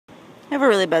I have a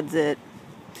really bad zit.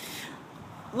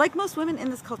 Like most women in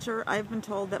this culture, I've been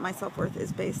told that my self-worth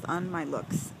is based on my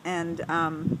looks. And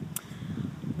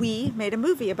we made a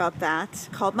movie about that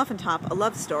called Muffin, A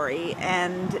Love Story.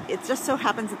 And it just so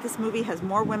happens that this movie has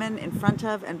more women in front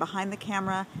of and behind the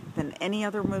camera than any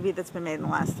other movie that's been made in the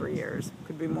last 3 years.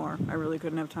 Could be more. I really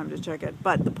couldn't have time to check it.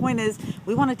 But the point is,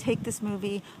 we want to take this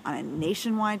movie on a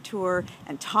nationwide tour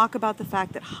and talk about the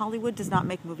fact that Hollywood does not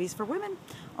make movies for women.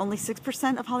 Only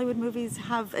 6% of Hollywood movies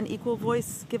have an equal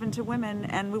voice given to women,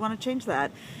 and we want to change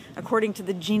that. According to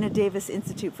the Gina Davis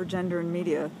Institute for Gender and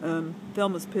Media,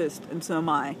 Thelma's pissed, and so am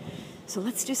I. So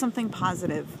let's do something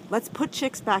positive. Let's put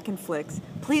chicks back in flicks.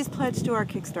 Please pledge to our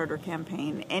Kickstarter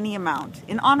campaign any amount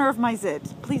in honor of my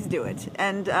zit. Please do it.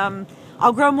 And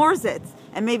I'll grow more zits.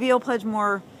 And maybe you'll pledge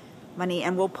more money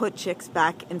and we'll put chicks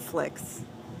back in flicks.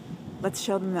 Let's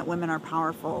show them that women are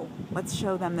powerful. Let's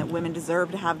show them that women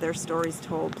deserve to have their stories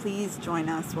told. Please join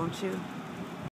us, won't you?